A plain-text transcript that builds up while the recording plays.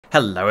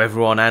Hello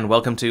everyone and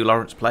welcome to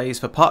Laurence Plays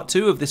for part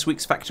 2 of this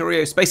week's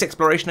Factorio Space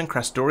Exploration and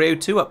Krastorio²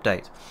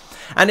 update.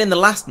 And in the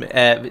last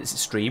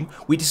stream,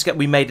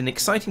 we made an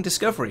exciting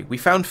discovery. We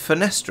found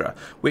Foenestra,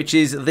 which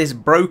is this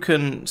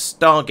broken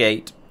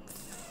Stargate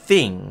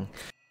thing.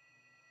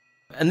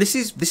 And this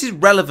is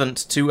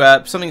relevant to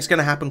something that's going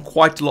to happen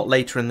quite a lot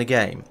later in the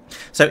game.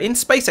 So in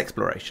space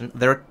exploration,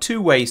 there are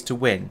two ways to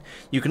win.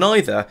 You can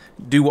either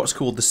do what's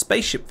called the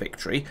spaceship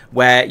victory,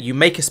 where you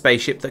make a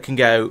spaceship that can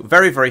go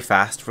very, very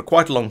fast for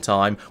quite a long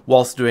time,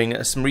 whilst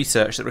doing some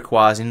research that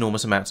requires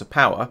enormous amounts of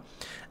power.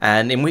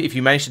 And if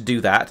you manage to do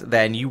that,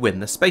 then you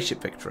win the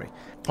spaceship victory.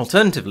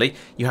 Alternatively,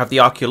 you have the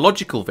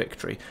archaeological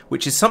victory,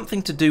 which is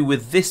something to do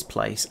with this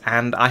place,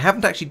 and I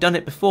haven't actually done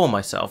it before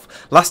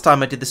myself. Last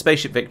time I did the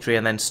spaceship victory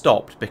and then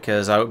stopped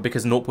because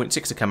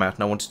 0.6 had come out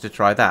and I wanted to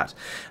try that.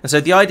 And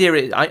so the idea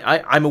is,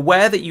 I'm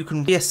aware that you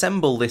can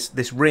reassemble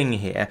this ring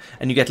here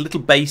and you get a little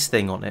base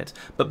thing on it,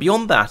 but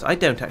beyond that I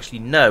don't actually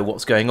know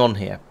what's going on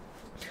here.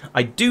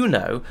 I do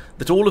know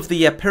that all of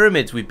the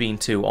pyramids we've been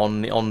to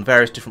on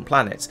various different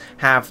planets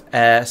have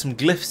some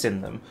glyphs in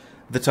them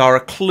that are a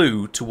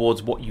clue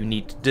towards what you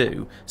need to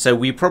do. So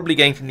we're probably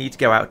going to need to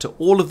go out to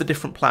all of the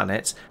different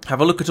planets,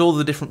 have a look at all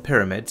the different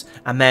pyramids,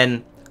 and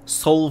then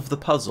solve the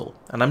puzzle.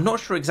 And I'm not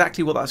sure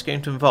exactly what that's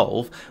going to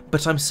involve,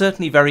 but I'm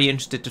certainly very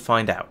interested to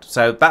find out.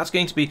 So that's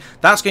going to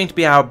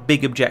be our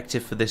big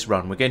objective for this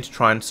run. We're going to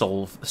try and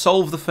solve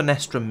the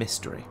Foenestra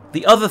mystery.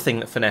 The other thing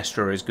that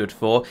Foenestra is good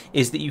for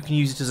is that you can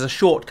use it as a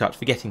shortcut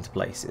for getting to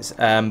places,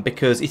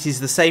 because it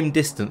is the same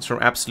distance from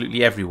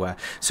absolutely everywhere.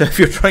 So if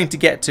you're trying to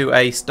get to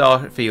a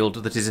star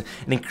field that is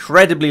an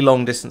incredibly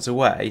long distance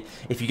away,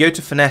 if you go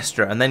to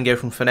Foenestra and then go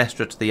from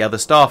Foenestra to the other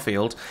star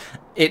field,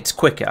 it's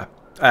quicker.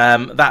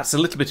 That's a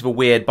little bit of a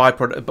weird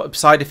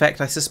side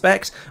effect, I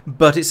suspect,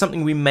 but it's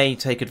something we may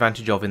take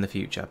advantage of in the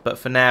future. But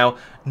for now,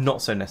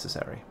 not so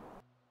necessary.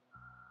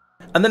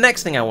 And the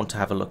next thing I want to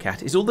have a look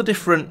at is all the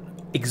different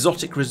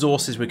exotic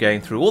resources we're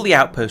going through, all the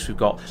outposts we've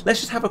got. Let's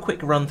just have a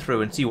quick run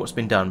through and see what's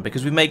been done,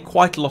 because we've made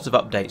quite a lot of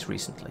updates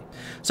recently.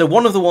 So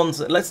one of the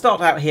ones, let's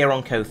start out here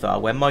on Kothar,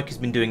 where Mike has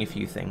been doing a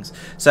few things.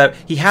 So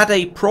he had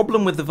a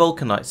problem with the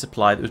vulcanite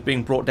supply that was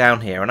being brought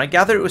down here, and I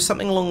gather it was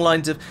something along the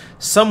lines of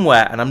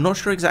somewhere, and I'm not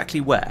sure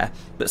exactly where,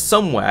 but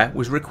somewhere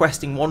was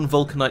requesting one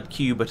vulcanite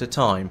cube at a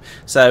time.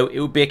 So it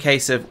would be a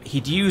case of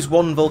he'd use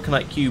one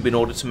vulcanite cube in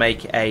order to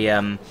make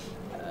a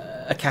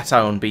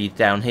cation bead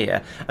down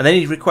here, and then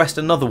he'd request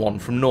another one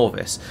from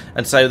Norvis,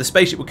 and so the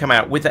spaceship would come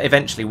out with that,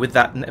 eventually with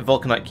that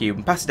vulcanite cube,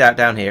 and pass it out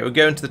down here. It would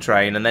go into the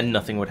train and then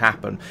nothing would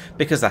happen,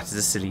 because that is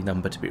a silly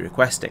number to be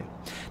requesting.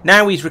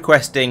 Now he's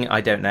requesting,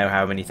 I don't know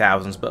how many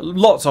thousands, but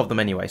lots of them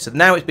anyway. So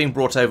now it's being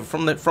brought over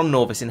from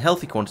Norvis in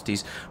healthy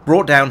quantities,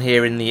 brought down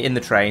here in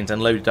the trains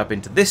and loaded up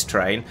into this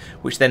train,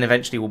 which then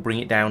eventually will bring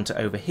it down to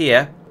over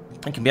here.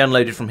 It can be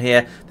unloaded from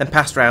here, then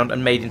passed around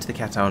and made into the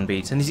cation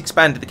beads. And he's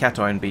expanded the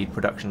cation bead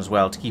production as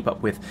well to keep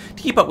up with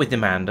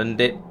demand. And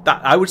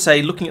I would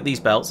say, looking at these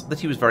belts, that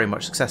he was very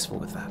much successful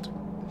with that.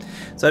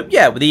 So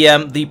yeah,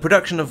 the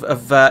production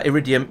of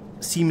iridium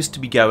seems to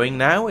be going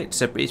now.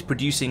 It's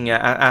producing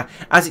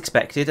as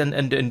expected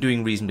and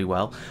doing reasonably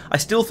well. I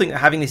still think that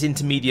having this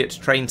intermediate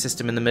train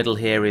system in the middle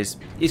here is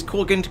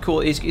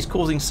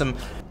causing some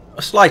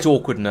slight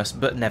awkwardness,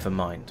 but never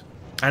mind.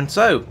 And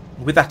so,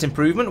 with that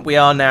improvement, we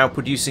are now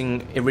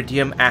producing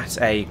iridium at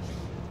a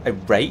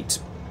rate.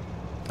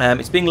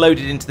 It's being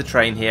loaded into the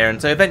train here, and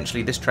so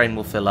eventually this train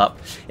will fill up.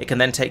 It can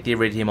then take the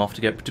iridium off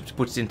to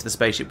put it into the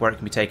spaceship, where it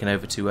can be taken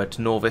over to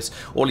Norvis,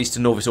 or at least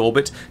to Norvis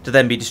orbit, to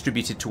then be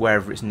distributed to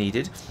wherever it's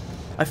needed.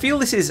 I feel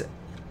this is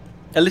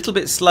a little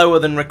bit slower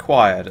than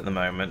required at the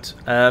moment.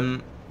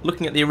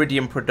 Looking at the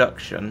iridium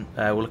production,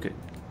 we'll look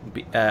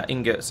at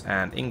ingots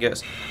and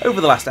ingots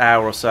over the last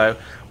hour or so.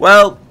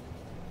 Well,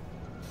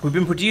 we've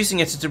been producing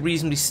it at a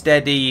reasonably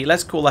steady,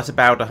 let's call that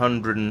about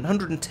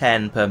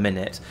 110 per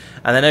minute.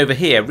 And then over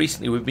here,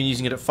 recently we've been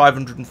using it at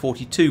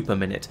 542 per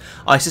minute.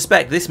 I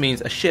suspect this means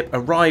a ship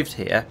arrived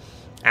here,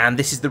 and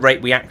this is the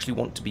rate we actually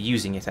want to be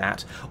using it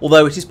at.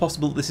 Although it is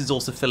possible that this is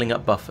also filling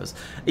up buffers.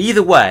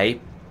 Either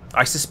way,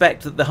 I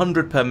suspect that the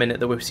 100 per minute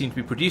that we seem to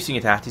be producing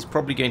it at is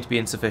probably going to be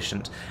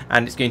insufficient,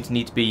 and it's going to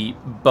need to be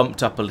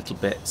bumped up a little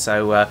bit.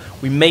 So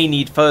we may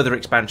need further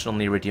expansion on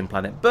the Iridium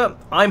planet,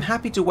 but I'm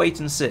happy to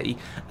wait and see.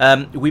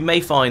 We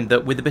may find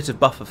that with a bit of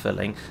buffer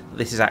filling,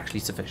 this is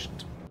actually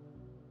sufficient.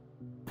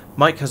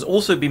 Mike has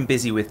also been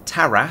busy with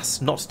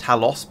Taras, not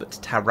Talos, but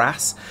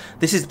Taras.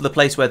 This is the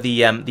place where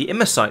the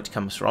immersite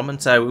comes from, and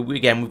so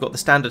again we've got the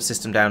standard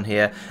system down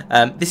here.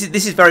 This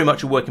is very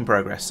much a work in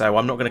progress, so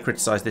I'm not going to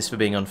criticise this for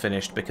being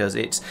unfinished, because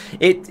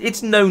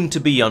it's known to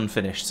be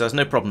unfinished, so there's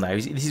no problem there.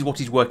 This is what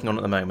he's working on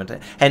at the moment.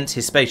 Hence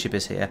his spaceship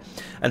is here,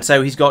 and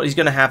so he's going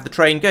to have the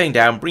train going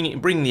down,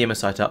 bringing the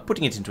immersite up,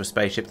 putting it into a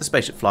spaceship. The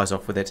spaceship flies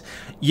off with it.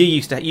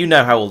 You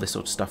know how all this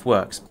sort of stuff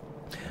works.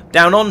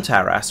 Down on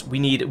Taras,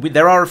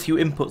 there are a few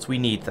inputs we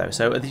need though.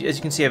 So as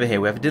you can see over here,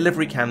 we have a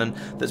delivery cannon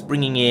that's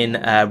bringing in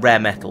rare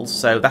metals,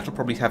 so that'll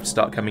probably have to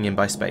start coming in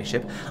by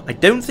spaceship. I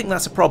don't think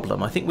that's a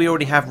problem. I think we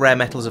already have rare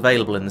metals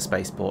available in the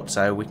spaceport,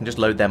 so we can just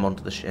load them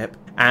onto the ship.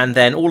 And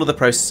then all of the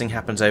processing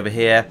happens over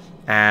here.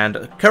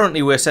 And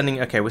currently we're sending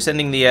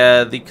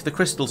the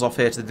crystals off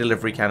here to the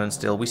delivery cannon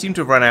still. We seem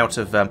to have run out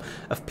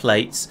of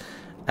plates.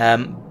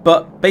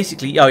 But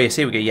basically, oh yes,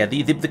 here we go. Yeah,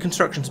 the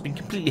construction has been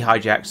completely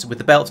hijacked, with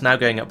the belt now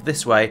going up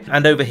this way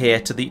and over here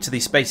to the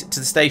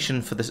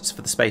station for the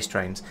space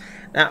trains.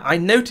 Now I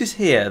notice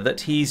here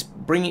that he's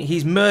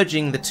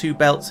merging the two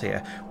belts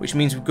here, which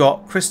means we've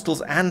got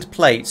crystals and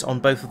plates on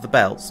both of the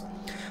belts.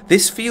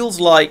 This feels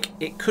like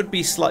it could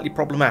be slightly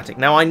problematic.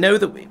 Now I know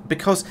that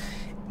because,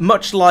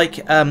 much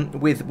like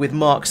with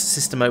Marc's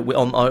system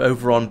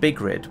over on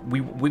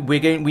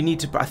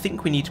Bigrid, I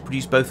think we need to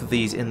produce both of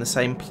these in the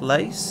same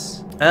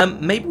place.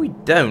 Maybe we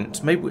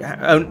don't. Maybe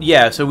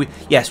yeah. So we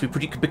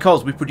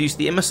produce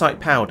the immersite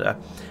powder,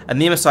 and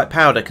the immersite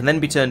powder can then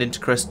be turned into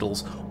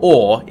crystals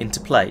or into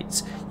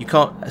plates. You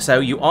can't.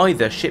 So you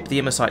either ship the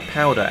immersite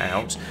powder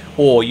out,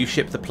 or you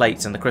ship the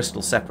plates and the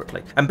crystals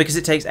separately. And because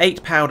it takes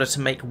 8 powder to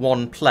make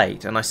 1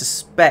 plate, and I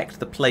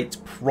suspect the plates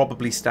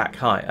probably stack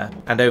higher.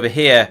 And over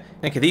here,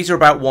 okay, these are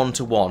about 1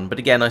 to 1, but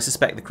again, I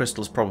suspect the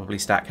crystals probably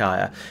stack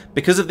higher.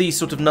 Because of these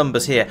sort of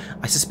numbers here,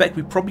 I suspect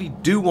we probably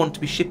do want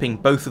to be shipping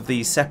both of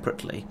these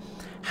separately.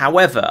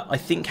 However, I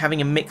think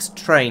having a mixed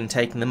train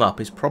taking them up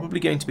is probably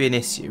going to be an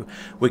issue.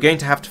 We're going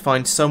to have to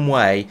find some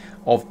way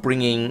of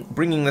bringing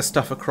the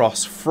stuff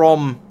across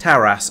from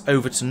Taras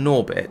over to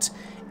Norbit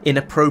in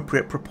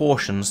appropriate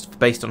proportions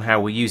based on how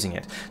we're using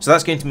it. So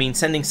that's going to mean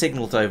sending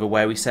signals over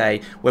where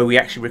we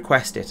actually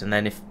request it, and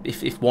then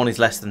if 1 is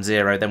less than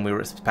 0, then we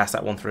pass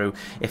that one through.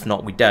 If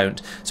not, we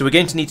don't. So we're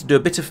going to need to do a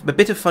bit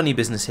of funny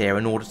business here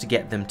in order to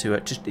get them to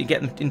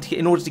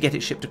in order to get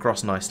it shipped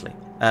across nicely.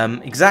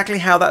 Exactly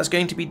how that's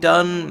going to be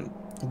done,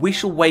 we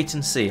shall wait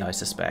and see, I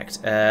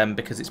suspect,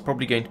 because it's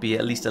probably going to be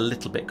at least a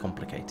little bit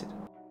complicated.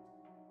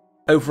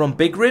 Over on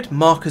Bigrid,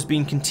 Marc has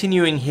been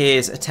continuing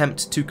his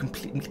attempt to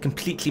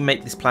completely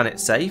make this planet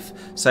safe.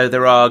 So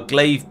there are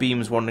glaive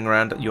beams wandering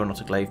around. You're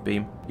not a glaive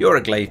beam. You're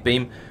a glaive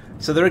beam.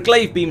 So there are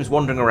glaive beams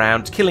wandering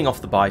around, killing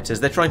off the biters.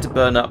 They're trying to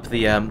burn up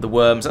the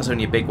worms. That's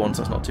only a big one,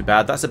 so that's not too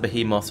bad. That's a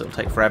behemoth, so it'll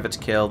take forever to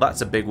kill.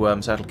 That's a big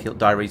worm, so it'll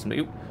die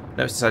reasonably. Oop,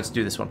 no, it's decided to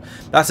do this one.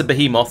 That's a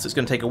behemoth, so it's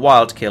going to take a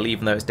while to kill,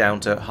 even though it's down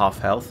to half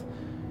health.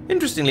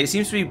 Interestingly, it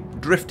seems to be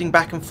drifting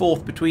back and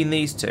forth between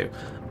these two.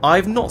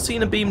 I've not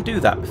seen a beam do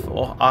that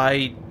before.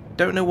 I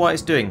don't know why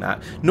it's doing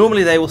that.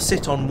 Normally they will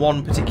sit on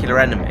one particular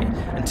enemy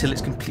until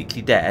it's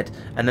completely dead,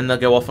 and then they'll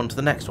go off onto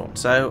the next one.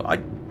 So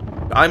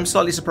I'm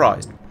slightly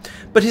surprised.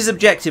 But his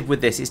objective with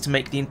this is to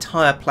make the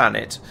entire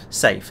planet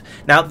safe.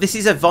 Now, this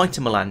is a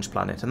vitamelange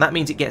planet, and that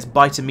means it gets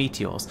biter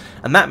meteors.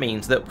 And that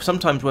means that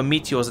sometimes when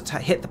meteors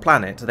hit the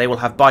planet, they will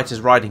have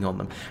biters riding on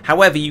them.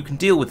 However, you can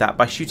deal with that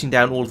by shooting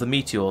down all of the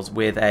meteors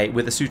with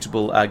a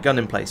suitable gun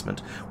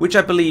emplacement, which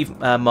I believe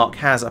Marc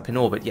has up in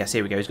orbit. Yes,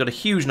 here we go. He's got a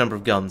huge number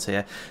of guns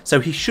here, so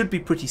he should be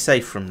pretty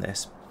safe from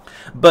this.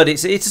 But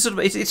it's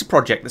a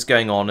project that's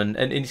going on,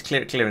 and he's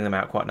clearing them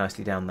out quite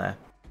nicely down there.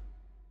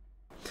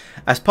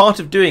 As part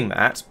of doing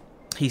that,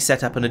 he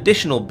set up an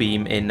additional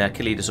beam in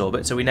Calidus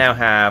orbit, so we now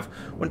have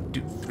 1,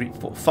 2, 3,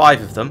 4,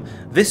 5 of them.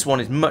 This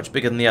one is much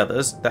bigger than the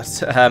others. That's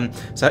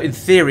so in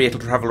theory it'll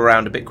travel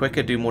around a bit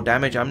quicker, do more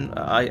damage.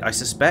 I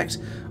suspect.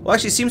 Well,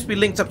 actually, it seems to be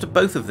linked up to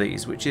both of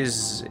these, which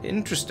is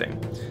interesting.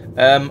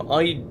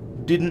 I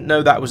didn't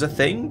know that was a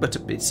thing, but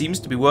it seems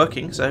to be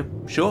working. So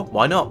sure,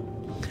 why not?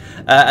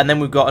 And then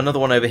we've got another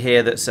one over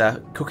here that's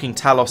cooking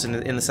Talos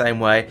in the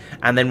same way,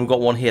 and then we've got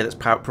one here that's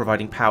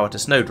providing power to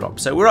Snowdrop.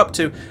 So we're up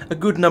to a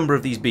good number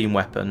of these beam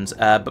weapons,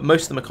 but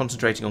most of them are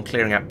concentrating on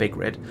clearing out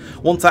Bigrid.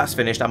 Once that's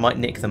finished, I might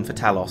nick them for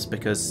Talos,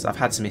 because I've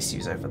had some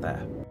issues over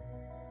there.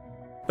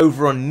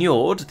 Over on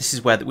Njord,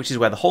 which is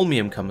where the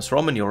holmium comes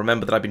from, and you'll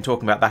remember that I've been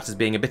talking about that as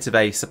being a bit of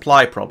a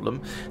supply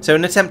problem. So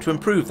in an attempt to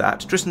improve that,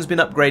 Tristan's been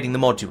upgrading the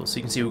modules. So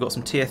you can see we've got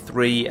some tier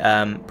 3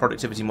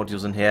 productivity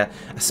modules in here,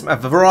 a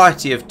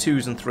variety of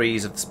 2s and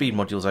 3s of the speed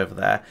modules over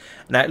there.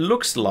 Now it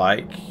looks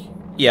like,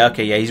 yeah,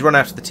 he's run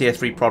out of the tier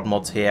 3 prod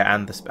mods here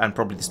and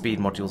probably the speed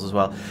modules as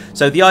well.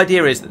 So the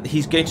idea is that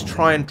he's going to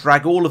try and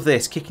drag all of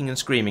this kicking and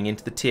screaming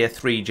into the tier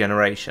 3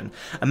 generation,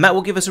 and that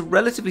will give us a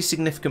relatively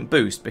significant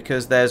boost,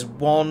 because there's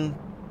 1,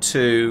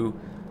 2,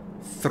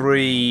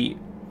 3,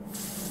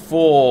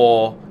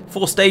 4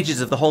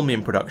 stages of the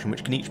holmium production,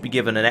 which can each be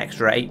given an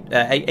extra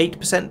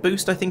 8%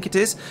 boost, I think it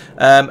is.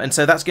 And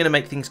so that's going to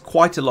make things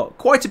quite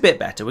a bit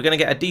better. We're going to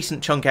get a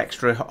decent chunk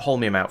extra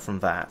holmium out from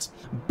that.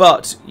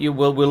 But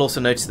we'll also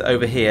notice that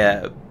over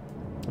here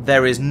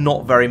there is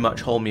not very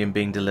much holmium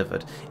being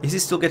delivered. Is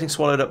it still getting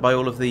swallowed up by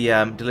all of the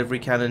delivery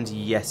cannons?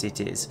 Yes, it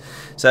is.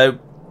 So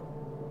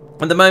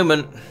at the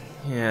moment,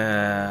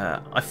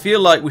 Yeah, I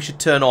feel like we should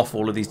turn off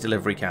all of these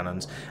delivery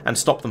cannons and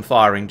stop them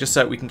firing, just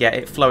so we can get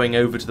it flowing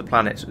over to the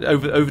planet,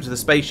 over to the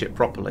spaceship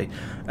properly,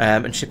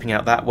 and shipping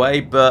out that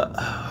way. But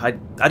I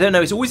don't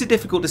know. It's always a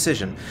difficult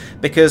decision,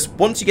 because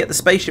once you get the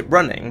spaceship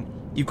running,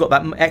 you've got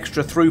that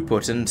extra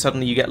throughput, and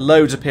suddenly you get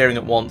loads appearing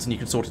at once, and you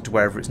can sort it to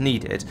wherever it's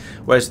needed.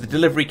 Whereas the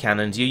delivery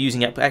cannons, you're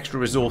using up extra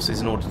resources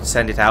in order to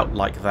send it out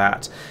like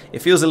that.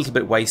 It feels a little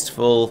bit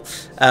wasteful,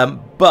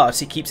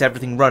 but it keeps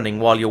everything running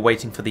while you're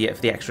waiting for the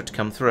extra to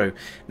come through.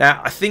 Now,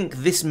 I think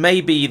this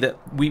may be that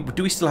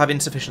we still have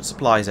insufficient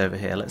supplies over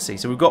here. Let's see.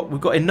 So we've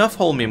got enough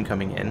holmium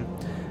coming in.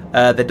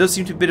 There does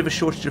seem to be a bit of a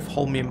shortage of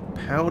holmium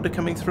powder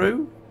coming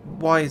through.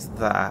 Why is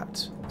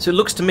that? So it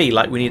looks to me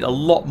like we need a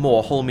lot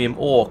more holmium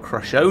ore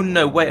crush. Oh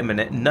no, wait a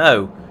minute,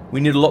 no.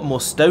 We need a lot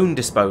more stone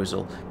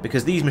disposal,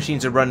 because these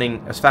machines are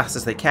running as fast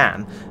as they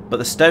can, but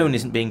the stone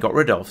isn't being got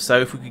rid of.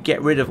 So if we could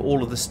get rid of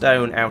all of the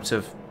stone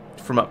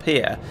from up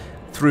here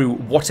through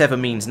whatever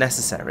means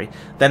necessary,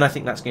 then I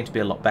think that's going to be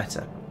a lot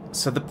better.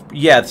 So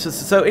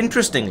so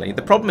interestingly,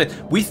 the problem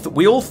is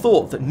we all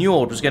thought that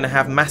Njord was going to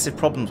have massive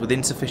problems with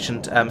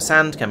insufficient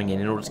sand coming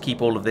in order to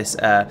keep all of this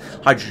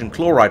hydrogen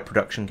chloride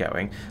production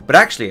going, but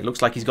actually it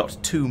looks like he's got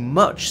too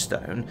much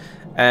stone,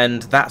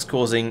 and that's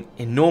causing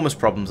enormous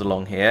problems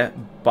along here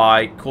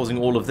by causing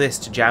all of this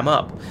to jam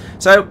up.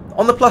 So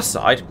on the plus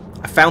side,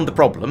 I found the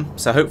problem,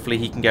 so hopefully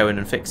he can go in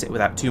and fix it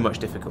without too much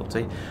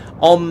difficulty.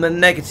 On the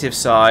negative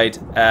side,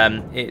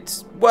 on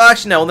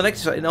the negative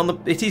side,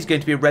 it is going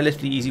to be a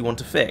relatively easy one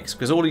to fix,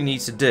 because all he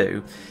needs to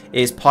do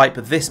is pipe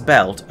this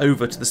belt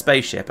over to the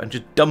spaceship and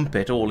just dump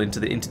it all into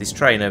this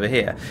train over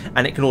here,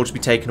 and it can all just be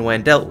taken away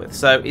and dealt with.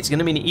 So it's going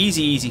to be an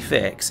easy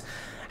fix.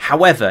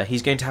 However,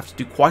 he's going to have to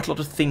do quite a lot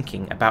of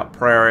thinking about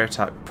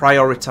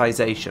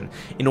prioritization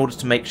in order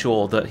to make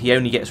sure that he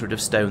only gets rid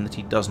of stone that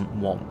he doesn't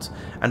want.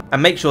 And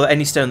make sure that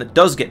any stone that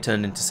does get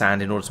turned into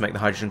sand in order to make the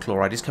hydrogen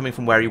chloride is coming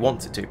from where he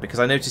wants it to. Because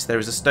I noticed there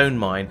is a stone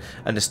mine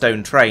and a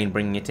stone train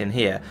bringing it in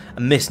here.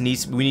 And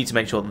we need to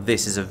make sure that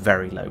this is a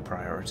very low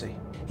priority.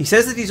 He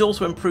says that he's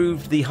also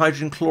improved the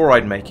hydrogen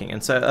chloride making.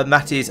 And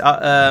that is...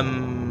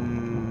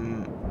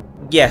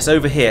 yes,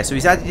 over here. So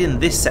he's added in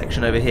this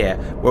section over here,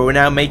 where we're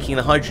now making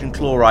the hydrogen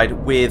chloride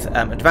with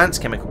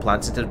advanced chemical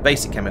plants instead of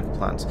basic chemical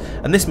plants.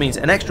 And this means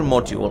an extra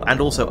module and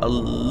also a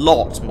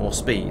lot more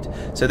speed.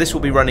 So this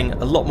will be running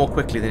a lot more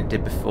quickly than it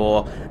did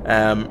before.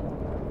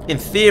 In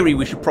theory,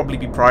 we should probably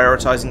be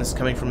prioritising this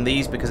coming from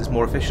these because it's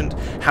more efficient.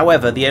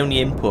 However, the only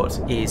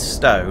input is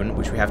stone,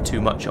 which we have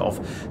too much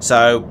of.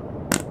 So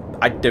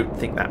I don't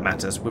think that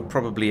matters. We're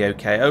probably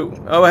okay.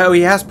 Oh,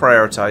 he has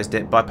prioritised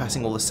it by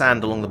passing all the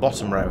sand along the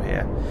bottom row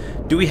here.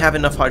 Do we have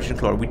enough hydrogen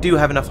chloride? We do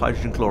have enough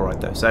hydrogen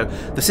chloride, though. So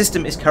the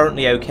system is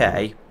currently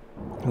okay.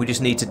 We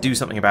just need to do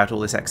something about all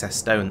this excess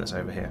stone that's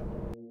over here.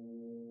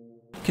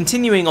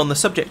 Continuing on the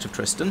subject of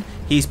Tristan,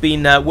 he's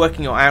been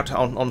working out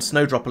on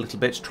Snowdrop a little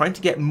bit, trying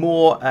to get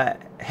more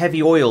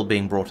heavy oil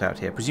being brought out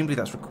here. Presumably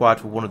that's required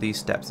for one of these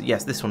steps.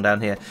 Yes, this one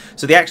down here.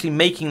 So the actually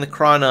making the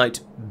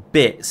cryonite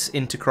bits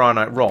into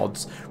cryonite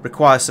rods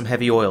requires some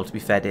heavy oil to be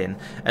fed in,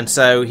 and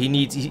so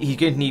he's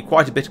going to need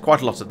quite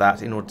a lot of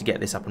that in order to get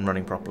this up and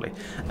running properly.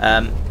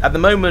 At the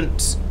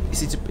moment,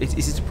 is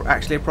it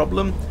actually a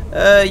problem?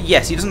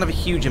 Yes, he doesn't have a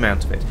huge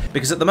amount of it,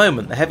 because at the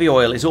moment the heavy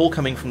oil is all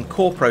coming from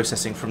core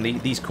processing from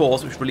these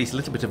cores, which release a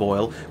little bit of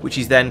oil, which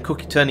he's then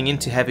turning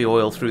into heavy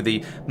oil through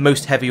the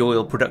most heavy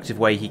oil productive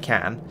way he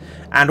can,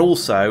 and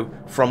also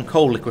from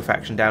coal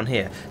liquefaction down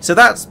here. So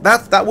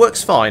that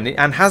works fine,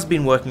 and has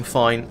been working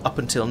fine up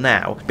until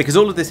now, because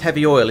all of this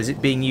heavy oil is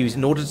being used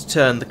in order to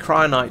turn the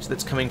cryonite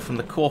that's coming from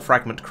the core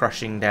fragment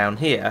crushing down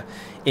here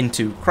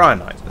into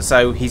cryonite.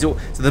 So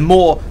the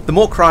more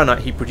cryonite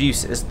he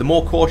produces, the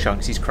more core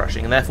chunks he's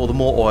crushing, and therefore the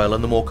more oil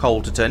and the more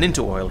coal to turn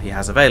into oil he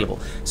has available.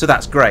 So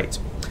that's great.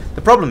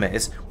 The problem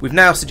is, we've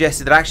now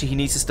suggested that actually he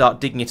needs to start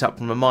digging it up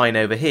from a mine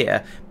over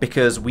here,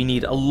 because we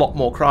need a lot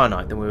more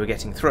cryonite than we were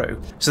getting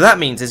through. So that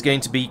means there's going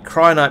to be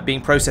cryonite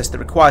being processed that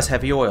requires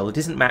heavy oil. It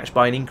isn't matched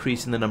by an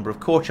increase in the number of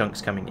core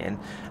chunks coming in,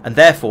 and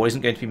therefore isn't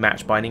going to be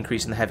matched by an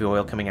increase in the heavy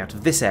oil coming out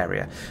of this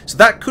area. So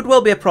that could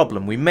well be a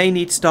problem. We may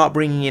need to start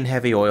bringing in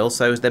heavy oil,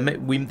 so there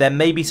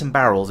may be some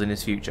barrels in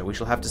his future. We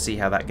shall have to see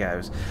how that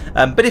goes.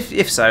 But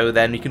if so,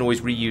 then we can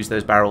always reuse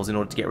those barrels in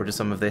order to get rid of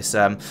some of this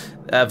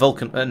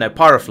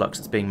pyroflux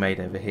that's being made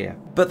over here.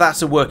 But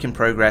that's a work in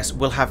progress.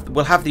 We'll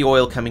have the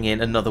oil coming in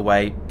another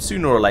way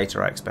sooner or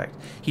later, I expect.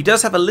 He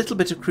does have a little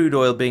bit of crude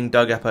oil being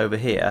dug up over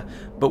here,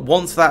 but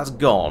once that's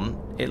gone,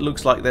 it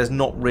looks like there's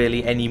not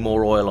really any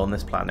more oil on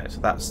this planet.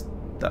 That's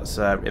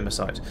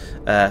Immersite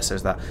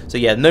says that. So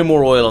yeah, no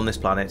more oil on this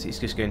planet. He's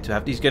going to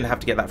have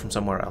to get that from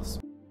somewhere else.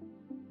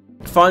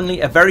 Finally,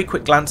 a very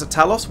quick glance at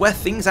Talos, where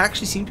things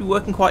actually seem to be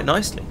working quite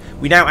nicely.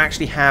 We now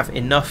actually have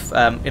enough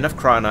enough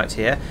cryonite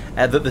here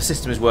that the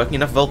system is working,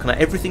 enough vulcanite.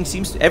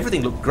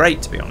 Everything looked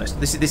great, to be honest.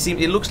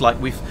 It looks like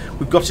we've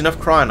got enough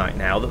cryonite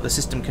now that the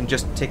system can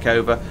just tick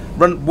over,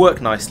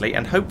 work nicely,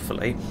 and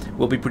hopefully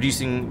we'll be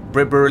producing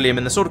beryllium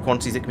in the sort of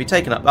quantities that can be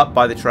taken up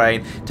by the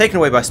train, taken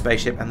away by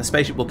spaceship, and the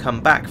spaceship will come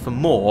back for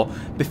more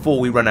before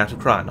we run out of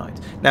cryonite.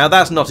 Now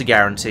that's not a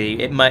guarantee.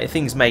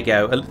 Things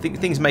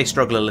may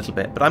struggle a little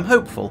bit, but I'm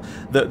hopeful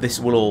that this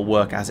will all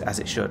work as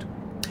it should.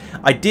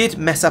 I did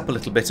mess up a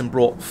little bit and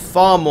brought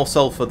far more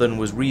sulfur than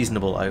was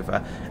reasonable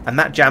over, and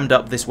that jammed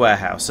up this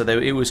warehouse, so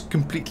it was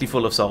completely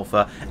full of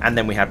sulfur, and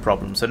then we had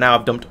problems. So now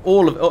I've dumped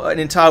an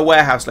entire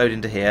warehouse load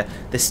into here.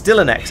 There's still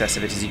an excess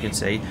of it, as you can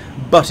see,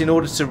 but in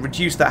order to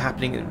reduce that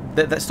happening,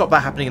 stop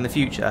that happening in the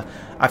future,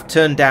 I've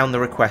turned down the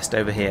request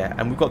over here,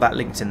 and we've got that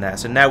linked in there.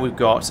 So now we've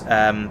got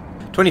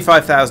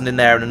 25,000 in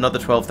there and another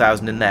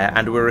 12,000 in there,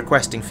 and we're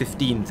requesting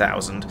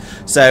 15,000.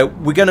 So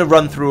we're going to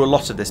run through a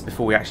lot of this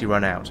before we actually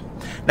run out.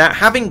 Now,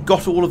 having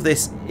got all of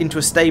this into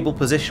a stable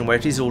position where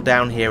it is all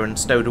down here and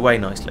stowed away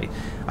nicely,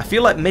 I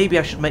feel like maybe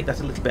I should make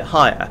that a little bit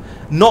higher.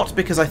 Not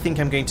because I think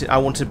I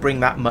want to bring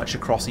that much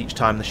across each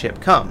time the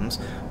ship comes,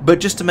 but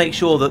just to make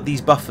sure that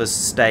these buffers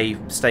stay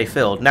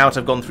filled. Now that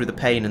I've gone through the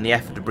pain and the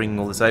effort of bringing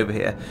all this over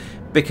here,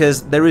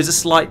 because there is a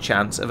slight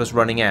chance of us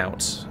running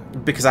out,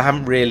 because I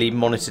haven't really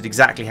monitored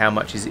exactly how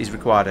much is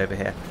required over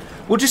here.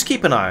 We'll just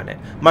keep an eye on it.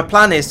 My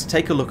plan is to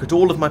take a look at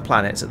all of my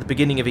planets at the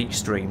beginning of each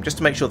stream, just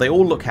to make sure they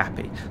all look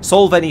happy,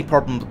 solve any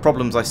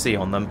problems I see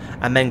on them,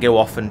 and then go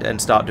off and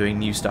start doing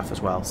new stuff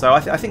as well. So I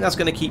think that's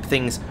going to keep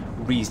things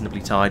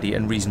reasonably tidy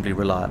and reasonably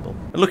reliable.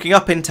 And looking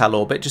up in Tal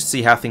orbit, just to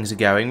see how things are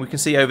going, we can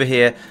see over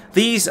here,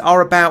 these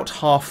are about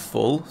half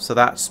full, so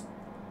that's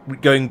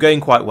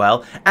going quite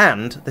well,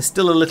 and there's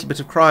still a little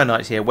bit of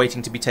cryonite here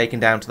waiting to be taken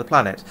down to the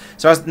planet.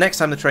 So as next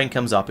time the train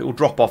comes up, it will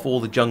drop off all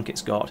the junk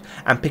it's got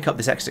and pick up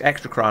this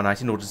extra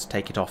cryonite in order to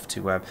take it off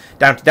to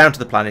down to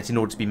the planet in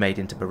order to be made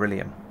into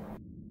beryllium.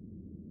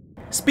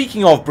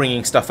 Speaking of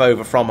bringing stuff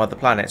over from other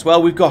planets,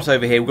 well, we've got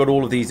over here, we've got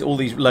all these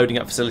loading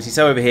up facilities.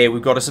 So over here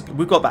we've got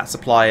that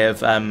supply of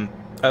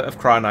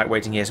cryonite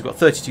waiting here. So we've got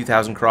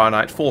 32,000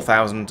 cryonite,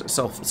 4,000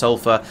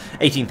 sulfur,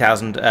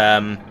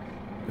 18,000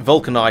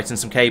 vulcanite, and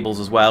some cables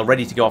as well,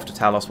 ready to go off to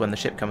Talos when the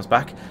ship comes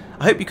back.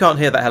 I hope you can't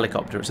hear that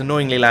helicopter. It's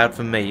annoyingly loud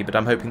for me, but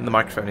I'm hoping the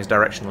microphone is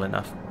directional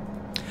enough.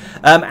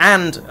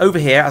 And over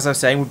here, as I was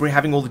saying, we're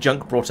having all the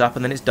junk brought up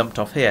and then it's dumped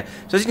off here.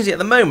 So as you can see at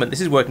the moment, this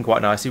is working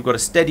quite nicely. We've got a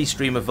steady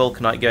stream of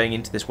vulcanite going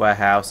into this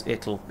warehouse.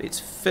 It's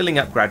filling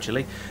up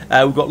gradually.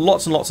 We've got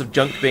lots and lots of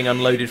junk being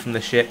unloaded from the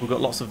ship. We've got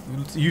lots of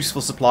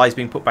useful supplies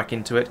being put back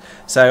into it.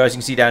 So as you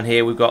can see down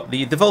here, we've got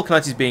the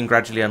vulcanite is being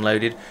gradually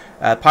unloaded.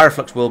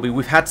 Pyroflux will be.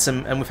 We've had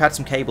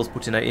some cables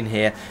put in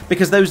here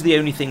because those are the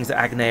only things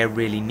that Agnea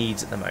really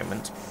needs at the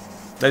moment.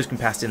 Those can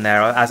pass in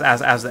there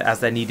as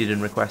they're needed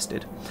and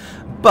requested.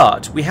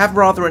 But we have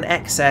rather an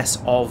excess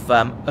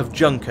of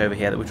junk over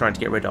here that we're trying to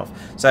get rid of.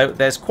 So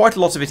there's quite a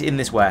lot of it in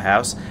this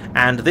warehouse,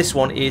 and this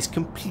one is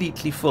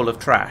completely full of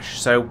trash.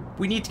 So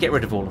we need to get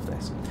rid of all of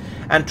this.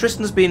 And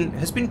Tristan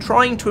has been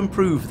trying to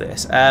improve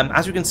this.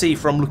 As we can see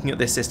from looking at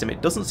this system,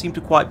 it doesn't seem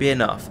to quite be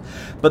enough.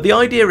 But the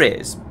idea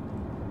is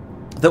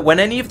that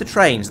when any of the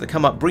trains that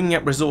come up bringing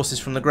up resources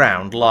from the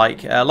ground,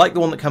 like the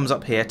one that comes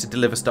up here to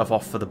deliver stuff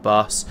off for the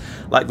bus,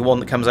 like the one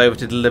that comes over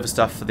to deliver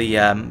stuff for the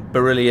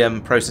beryllium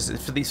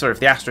processes, for the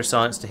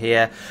astroscience to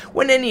here,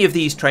 when any of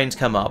these trains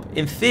come up,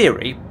 in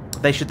theory,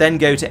 they should then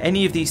go to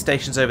any of these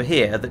stations over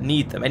here that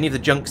need them, any of the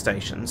junk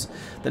stations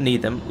that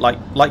need them,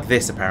 like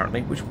this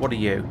apparently. What are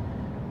you?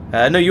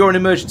 No, you're an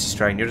emergency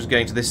train. You're just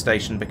going to this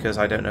station because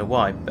I don't know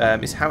why.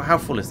 How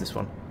full is this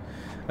one?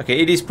 Okay,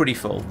 it is pretty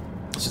full.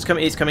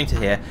 It's coming to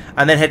here,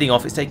 and then heading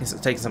off. It's taking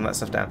some of that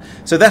stuff down.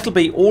 So that'll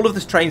be all of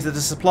the trains that are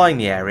supplying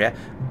the area,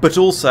 but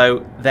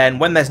also then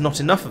when there's not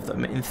enough of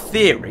them, in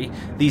theory,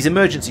 these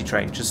emergency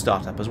trains should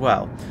start up as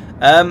well.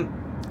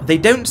 They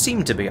don't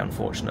seem to be,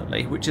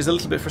 unfortunately, which is a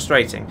little bit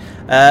frustrating.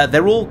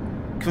 They're all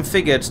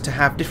configured to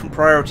have different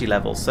priority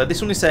levels. So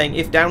this one is saying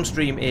if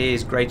downstream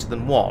is greater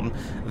than 1,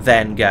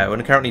 then go.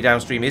 And currently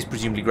downstream is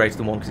presumably greater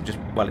than 1 because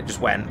it just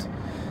went.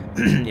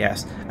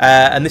 Yes.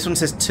 And this one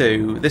says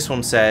 2. This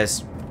one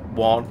says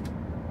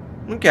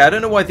 1. Okay, I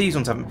don't know why these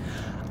ones haven't.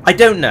 I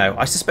don't know.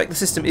 I suspect the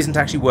system isn't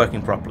actually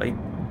working properly,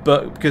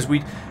 but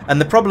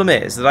and the problem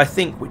is that I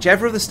think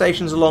whichever of the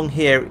stations along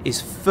here is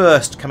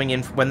first coming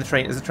in when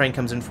as the train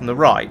comes in from the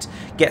right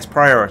gets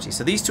priority.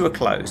 So these two are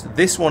closed.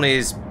 This one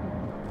is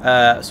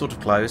sort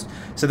of closed.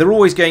 So they're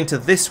always going to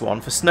this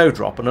one for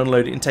Snowdrop and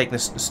unloading and taking the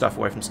stuff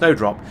away from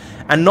Snowdrop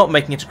and not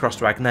making it across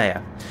to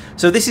Agnea.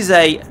 So this is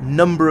a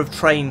number of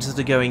trains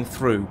that are going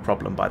through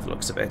problem by the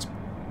looks of it.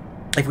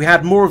 If we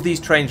had more of these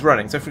trains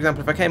running, so for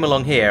example if I came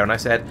along here and I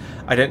said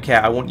I don't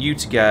care, I want you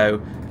to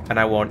go and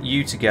I want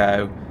you to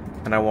go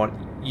and I want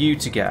you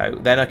to go,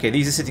 then okay,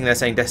 these are sitting there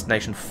saying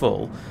destination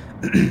full.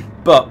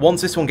 But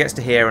once this one gets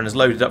to here and is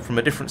loaded up from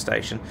a different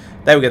station,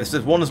 there we go, this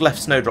one has left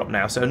Snowdrop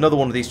now, so another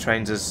one of these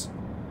trains has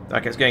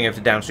Okay, it's going over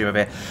to downstream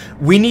over here.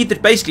 We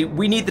need basically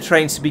we need the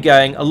trains to be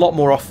going a lot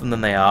more often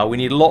than they are. We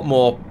need a lot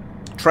more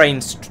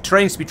trains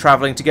to be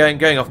travelling, to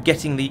going off,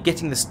 getting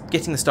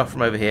the stuff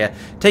from over here,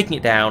 taking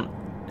it down,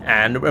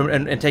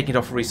 and taking it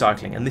off for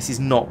recycling. And this is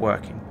not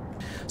working.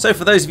 So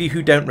for those of you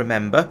who don't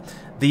remember,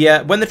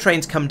 when the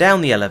trains come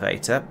down the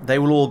elevator, they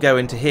will all go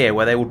into here,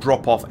 where they will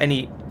drop off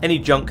any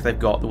junk they've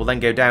got. That will then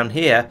go down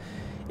here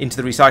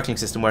into the recycling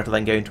system, where it will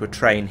then go into a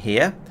train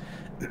here.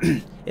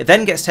 It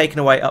then gets taken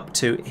away up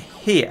to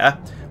here,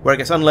 where it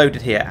gets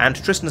unloaded here, and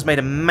Tristan's made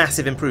a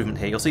massive improvement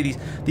here. You'll see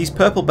these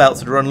purple belts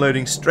that are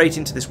unloading straight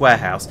into this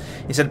warehouse.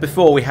 Instead of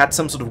before we had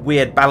some sort of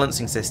weird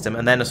balancing system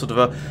and then a sort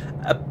of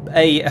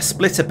a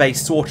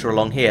splitter-based sorter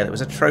along here that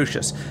was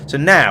atrocious. So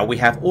now we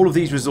have all of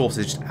these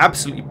resources just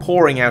absolutely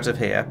pouring out of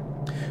here.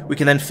 We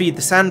can then feed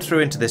the sand through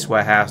into this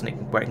warehouse, and it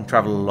can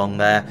travel along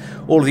there.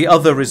 All of the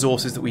other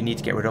resources that we need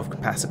to get rid of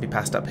can be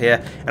passed up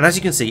here. And as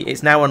you can see,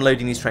 it's now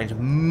unloading these trains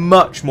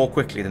much more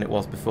quickly than it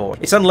was before.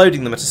 It's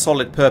unloading them at a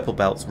solid purple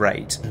belts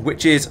rate,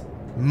 which is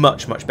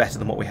much better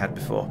than what we had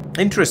before.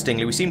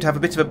 Interestingly, we seem to have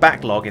a bit of a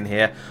backlog in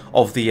here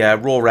of the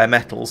raw rare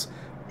metals,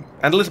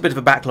 and a little bit of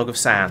a backlog of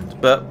sand,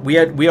 but we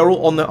are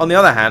all, on the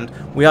other hand,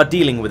 we are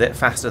dealing with it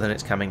faster than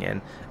it's coming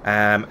in,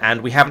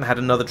 and we haven't had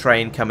another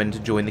train come in to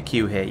join the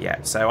queue here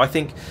yet. So I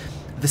think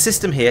the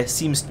system here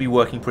seems to be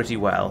working pretty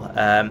well.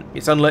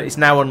 It's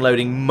now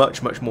unloading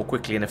much more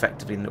quickly and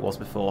effectively than it was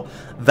before.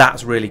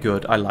 That's really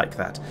good. I like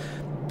that.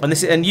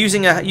 And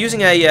using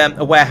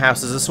a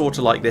warehouse as a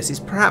sorter like this is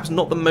perhaps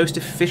not the most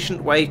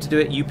efficient way to do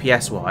it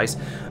UPS wise.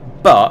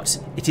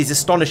 But it is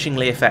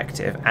astonishingly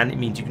effective, and it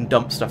means you can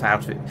dump stuff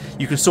out of it.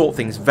 You can sort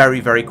things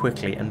very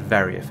quickly and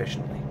very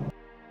efficiently.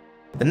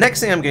 The next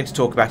thing I'm going to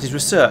talk about is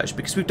research,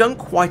 because we've done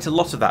quite a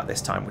lot of that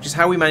this time, which is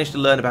how we managed to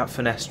learn about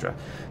Foenestra.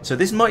 So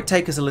this might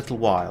take us a little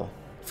while.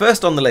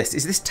 First on the list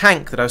is this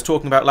tank that I was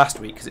talking about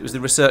last week, because it was the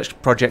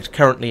research project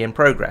currently in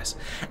progress.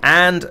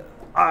 And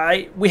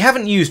we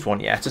haven't used one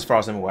yet, as far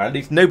as I'm aware. At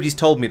least nobody's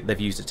told me that they've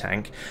used a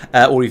tank,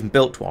 or even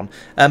built one.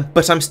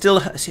 But I'm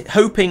still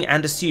hoping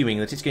and assuming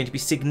that it's going to be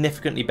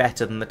significantly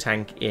better than the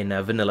tank in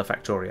Vanilla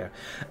Factorio.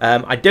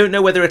 I don't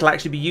know whether it'll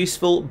actually be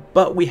useful,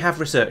 but we have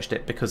researched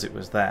it because it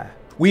was there.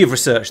 We have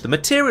researched the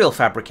material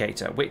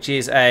fabricator, which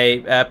is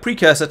a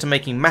precursor to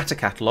making matter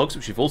catalogues,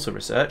 which we've also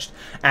researched,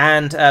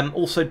 and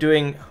also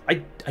doing...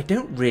 I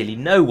don't really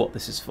know what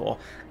this is for.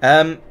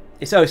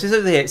 It says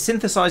over here, it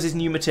synthesizes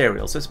new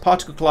materials. So it's a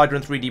particle collider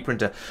and 3D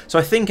printer. So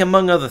I think,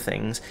 among other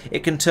things,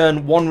 it can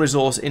turn one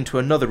resource into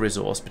another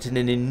resource, but in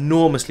an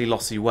enormously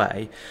lossy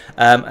way.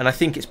 And I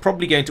think it's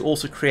probably going to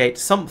also create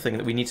something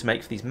that we need to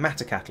make for these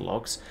matter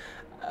catalogues.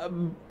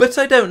 But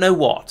I don't know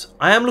what.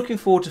 I am looking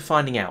forward to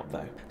finding out,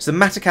 though. So the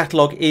matter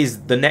catalogue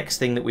is the next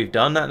thing that we've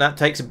done. That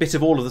takes a bit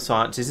of all of the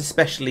sciences,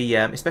 especially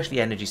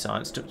energy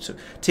science, to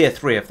tier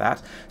 3 of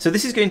that. So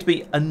this is going to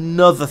be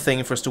another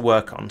thing for us to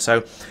work on.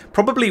 So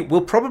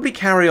we'll probably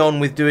carry on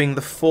with doing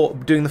the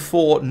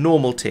four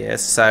normal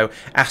tiers. So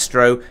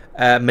astro,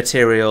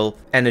 material,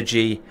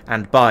 energy,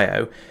 and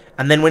bio.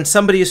 And then when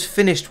somebody is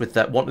finished with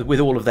that one, with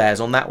all of theirs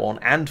on that one,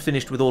 and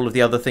finished with all of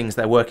the other things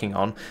they're working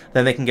on,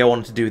 then they can go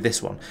on to do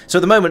this one. So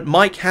at the moment,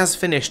 Mike has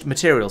finished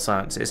material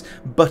sciences,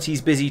 but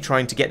he's busy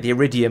trying to get the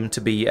iridium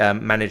to be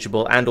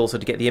manageable, and also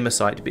to get the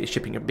imersite to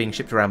be being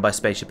shipped around by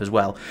spaceship as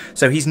well.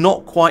 So he's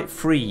not quite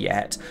free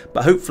yet,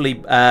 but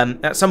hopefully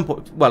at some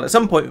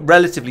point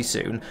relatively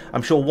soon,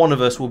 I'm sure one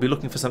of us will be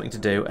looking for something to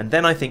do, and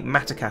then I think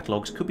matter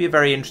catalogues could be a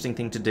very interesting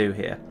thing to do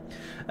here.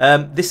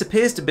 This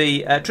appears to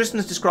be, Tristan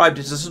has described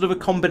it as a sort of a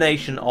combination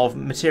of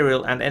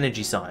material and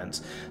energy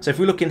science. So if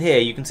we look in here,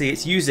 you can see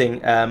it's using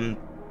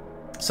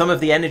some of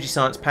the energy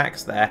science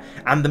packs there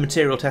and the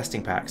material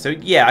testing pack. So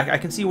yeah, I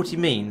can see what he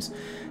means.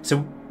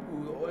 So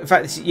in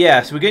fact,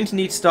 yeah, so we're going to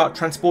need to start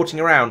transporting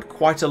around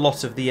quite a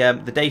lot of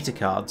the data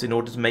cards in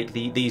order to make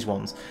these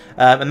ones,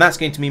 and that's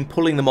going to mean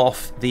pulling them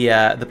off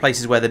the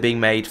places where they're being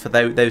made for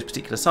those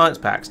particular science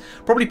packs,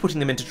 probably putting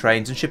them into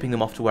trains and shipping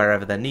them off to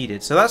wherever they're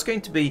needed. So that's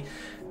going to be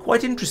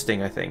quite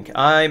interesting, I think.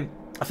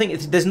 I think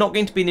there's not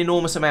going to be an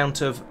enormous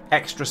amount of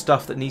extra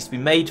stuff that needs to be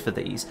made for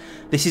these.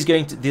 This is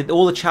going to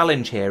all the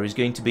challenge here is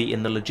going to be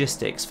in the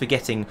logistics for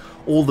getting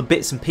all the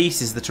bits and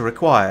pieces that are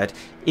required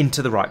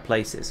into the right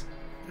places.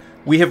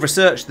 We have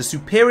researched the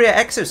superior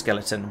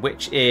exoskeleton,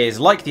 which is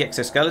like the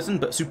exoskeleton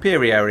but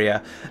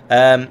superior.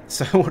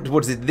 So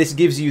what is it? This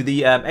gives you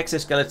the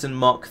exoskeleton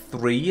Mark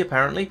III,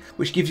 apparently,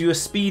 which gives you a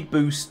speed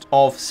boost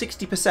of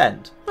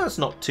 60%. That's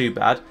not too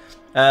bad.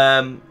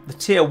 The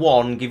tier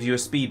 1 gives you a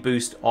speed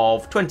boost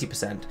of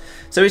 20%,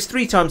 so it's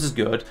 3 times as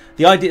good.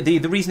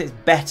 The reason it's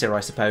better, I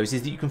suppose,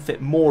 is that you can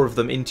fit more of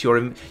them into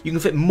you can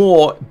fit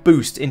more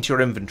boost into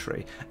your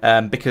inventory,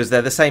 because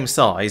they're the same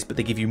size but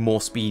they give you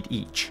more speed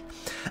each.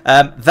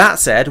 That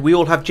said, we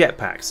all have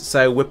jetpacks,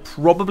 so we're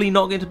probably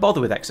not going to bother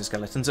with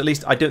exoskeletons. At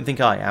least I don't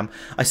think I am.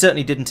 I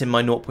certainly didn't in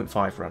my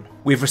 0.5 run.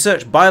 We've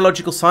researched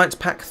Biological Science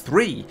Pack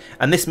 3,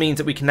 and this means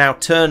that we can now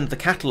turn the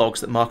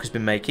catalogues that Marc has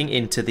been making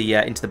into the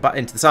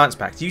science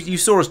packs. You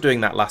saw us doing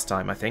that last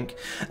time, I think,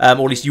 or at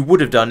least you would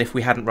have done if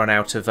we hadn't run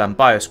out of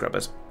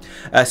bioscrubbers.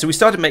 So we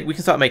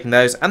can start making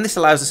those, and this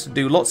allows us to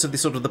do lots of the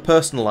sort of the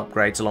personal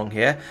upgrades along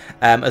here,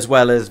 as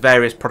well as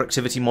various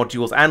productivity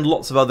modules and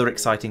lots of other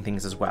exciting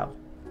things as well.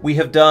 We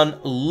have done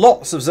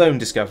lots of zone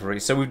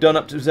discoveries, so we've done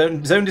up to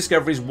zone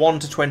discoveries 1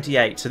 to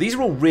 28. So these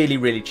are all really,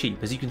 really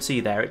cheap, as you can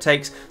see there. It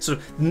takes sort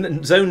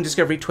of zone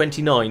discovery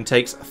 29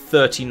 takes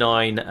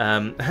 39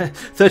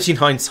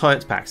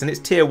 science packs, and it's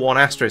tier 1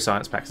 astro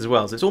science packs as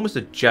well. So it's almost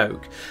a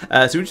joke.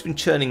 So we've just been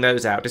churning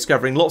those out,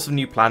 discovering lots of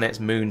new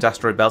planets, moons,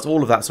 asteroid belts,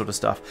 all of that sort of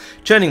stuff.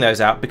 Churning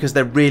those out because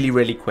they're really,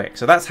 really quick.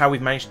 So that's how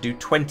we've managed to do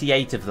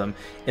 28 of them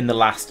in the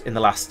last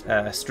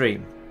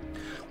stream.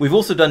 We've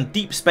also done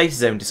deep space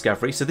zone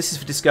discovery, so this is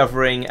for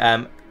discovering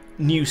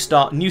new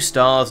stars,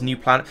 new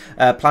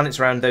planets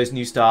around those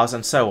new stars,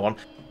 and so on.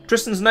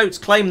 Tristan's notes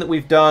claim that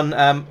we've done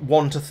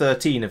 1 to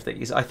 13 of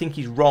these. I think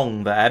he's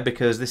wrong there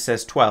because this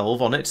says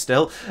 12 on it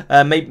still,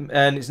 maybe,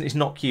 and it's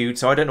not queued,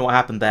 so I don't know what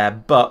happened there.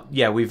 But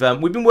yeah, we're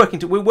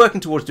working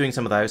towards doing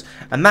some of those,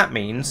 and that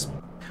means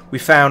we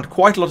found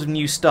quite a lot of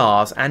new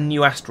stars and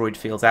new asteroid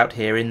fields out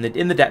here in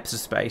the depths of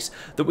space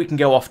that we can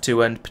go off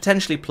to and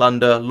potentially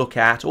plunder, look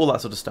at, all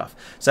that sort of stuff.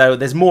 So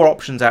there's more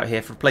options out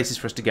here for places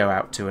for us to go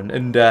out to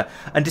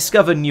and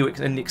discover new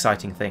and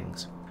exciting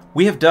things.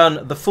 We have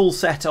done the full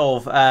set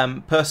of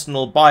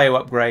personal bio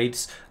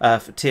upgrades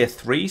for tier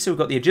 3. So we've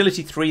got the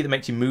agility 3 that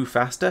makes you move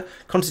faster,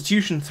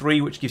 constitution 3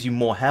 which gives you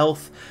more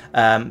health,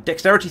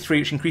 dexterity 3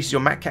 which increases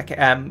your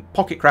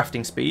pocket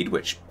crafting speed,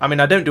 which, I mean,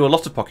 I don't do a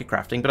lot of pocket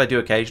crafting, but I do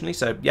occasionally,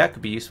 so yeah, it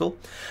could be useful.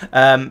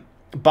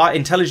 By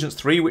intelligence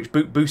 3 which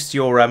boosts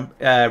your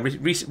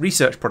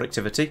research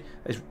productivity.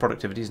 It's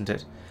productivity, isn't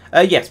it?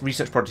 Yes,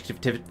 research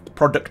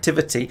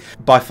productivity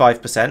by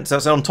 5%. So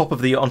that's on top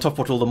of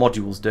what all the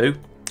modules do.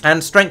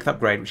 And strength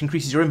upgrade, which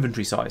increases your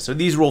inventory size. So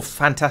these are all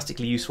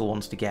fantastically useful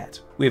ones to get.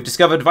 We have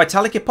discovered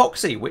vitalic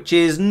epoxy, which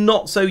is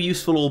not so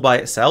useful all by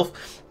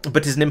itself,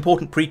 but is an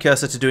important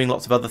precursor to doing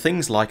lots of other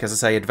things, like, as I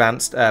say,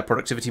 advanced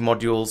productivity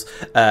modules,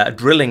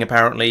 drilling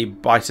apparently,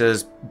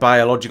 biters,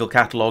 biological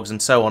catalogues,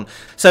 and so on.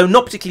 So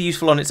not particularly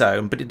useful on its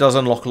own, but it does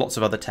unlock lots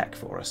of other tech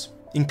for us,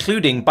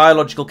 including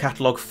Biological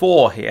Catalogue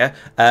 4 here,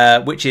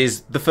 which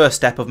is the first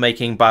step of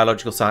making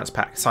Biological Science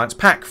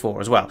Pack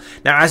 4 as well.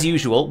 Now, as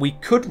usual, we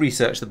could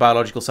research the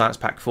Biological Science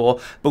Pack 4,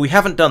 but we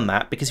haven't done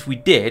that because if we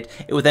did,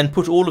 it would then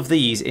put all of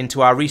these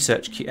into our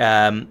research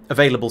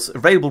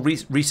available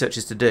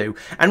researches to do,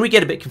 and we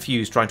get a bit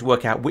confused trying to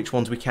work out which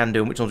ones we can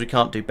do and which ones we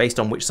can't do based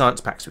on which science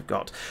packs we've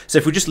got. So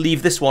if we just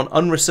leave this one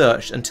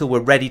unresearched until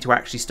we're ready to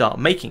actually start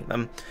making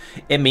them,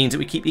 it means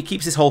that it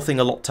keeps this whole thing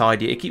a lot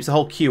tidier. It keeps the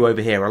whole queue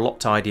over here a lot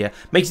tidier.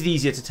 Makes it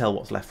easier to tell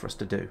what's left for us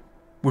to do.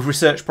 We've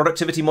researched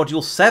Productivity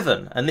Module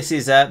 7, and this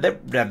is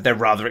they're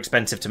rather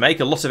expensive to make.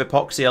 A lot of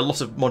epoxy, a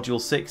lot of Module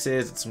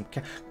 6s, some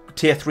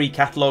Tier 3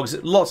 catalogues,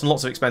 lots and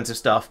lots of expensive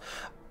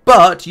stuff.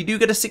 But you do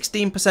get a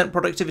 16%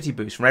 productivity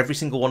boost from every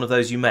single one of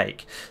those you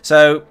make.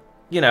 So,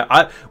 you know,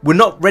 we're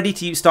not ready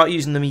to start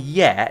using them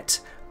yet,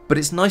 but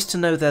it's nice to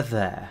know they're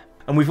there.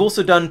 And we've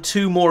also done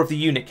 2 more of the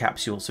unit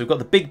capsules. So we've got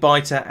the Big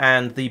Biter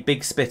and the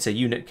Big Spitter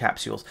unit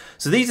capsules.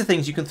 So these are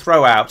things you can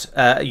throw out,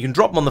 you can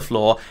drop them on the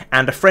floor,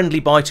 and a friendly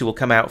biter will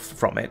come out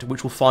from it,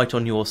 which will fight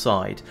on your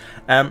side.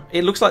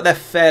 It looks like they're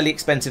fairly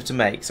expensive to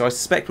make, so I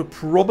suspect we're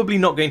probably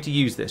not going to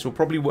use this. We'll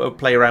probably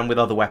play around with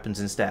other weapons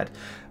instead.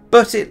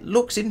 But it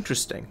looks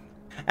interesting.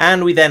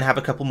 And we then have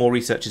a couple more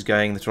researches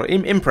going that are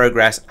in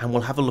progress, and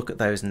we'll have a look at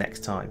those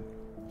next time.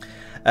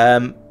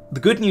 The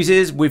good news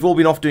is we've all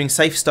been off doing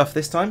safe stuff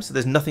this time, so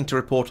there's nothing to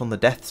report on the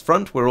deaths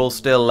front. We're all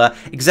still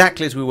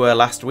exactly as we were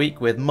last week,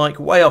 with Mike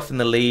way off in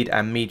the lead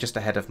and me just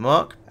ahead of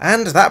Mark.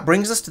 And that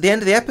brings us to the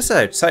end of the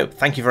episode. So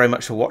thank you very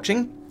much for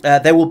watching.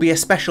 There will be a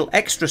special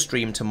extra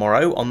stream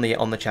tomorrow on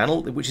the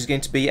channel, which is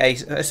going to be a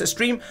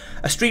stream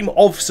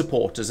of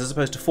supporters as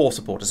opposed to for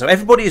supporters. So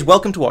everybody is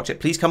welcome to watch it.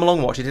 Please come along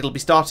and watch it. It'll be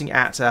starting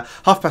at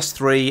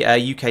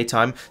 3:30 UK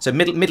time, so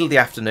middle of the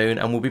afternoon,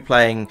 and we'll be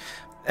playing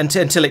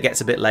until it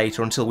gets a bit late,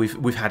 or until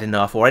we've had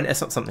enough, or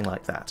something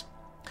like that.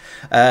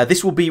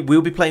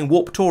 We'll be playing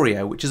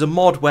Warptorio, which is a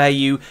mod where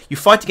you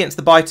fight against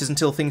the biters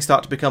until things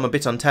start to become a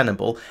bit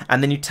untenable,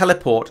 and then you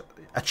teleport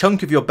a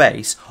chunk of your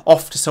base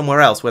off to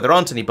somewhere else where there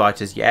aren't any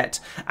biters yet,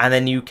 and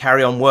then you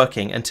carry on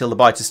working until the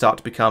biters start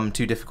to become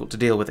too difficult to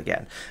deal with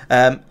again.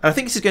 And I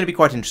think this is going to be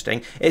quite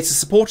interesting. It's a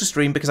supporter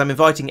stream because I'm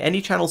inviting any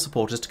channel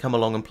supporters to come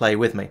along and play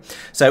with me.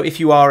 So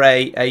if you are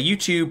a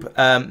YouTube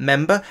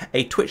member,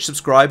 a Twitch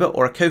subscriber,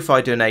 or a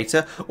Ko-Fi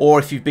donator, or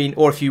if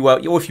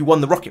you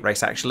won the rocket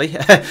race actually,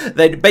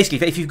 then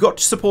basically if you've got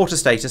supporter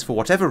status for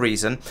whatever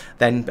reason,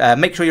 then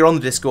make sure you're on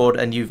the Discord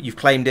and you've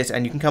claimed it,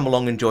 and you can come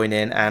along and join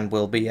in, and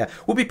we'll be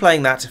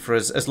playing that for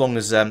as long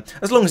as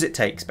it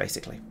takes,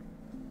 basically.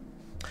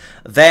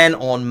 Then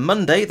on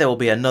Monday there will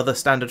be another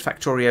standard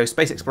Factorio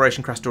Space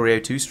Exploration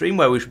Krastorio 2 stream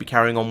where we should be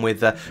carrying on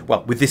with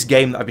with this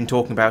game that I've been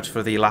talking about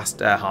for the last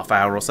half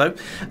hour or so.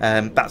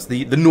 That's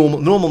the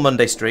normal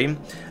Monday stream.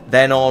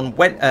 Then on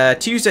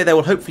Tuesday there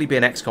will hopefully be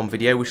an XCOM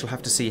video. We shall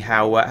have to see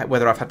how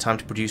whether I've had time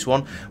to produce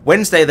one.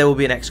 Wednesday there will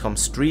be an XCOM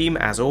stream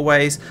as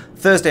always.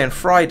 Thursday and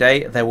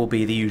Friday there will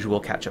be the usual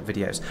catch-up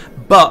videos.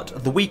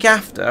 But the week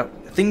after,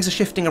 things are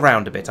shifting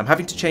around a bit. I'm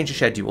having to change the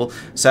schedule.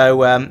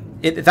 So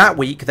that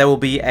week there will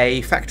be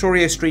a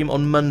Factorio stream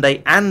on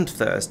Monday and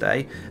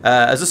Thursday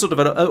as a sort of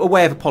a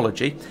way of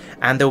apology.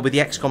 And there will be the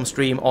XCOM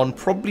stream on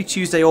probably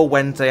Tuesday or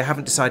Wednesday. I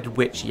haven't decided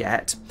which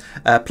yet.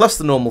 Plus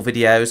the normal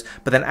videos.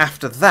 But then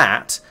after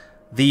that,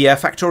 the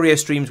Factorio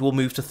streams will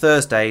move to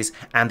Thursdays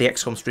and the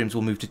XCOM streams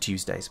will move to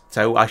Tuesdays.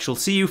 So I shall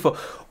see you for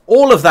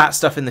all of that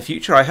stuff in the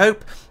future, I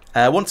hope.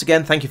 Once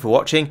again, thank you for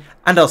watching,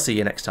 and I'll see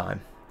you next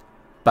time.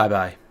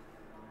 Bye-bye.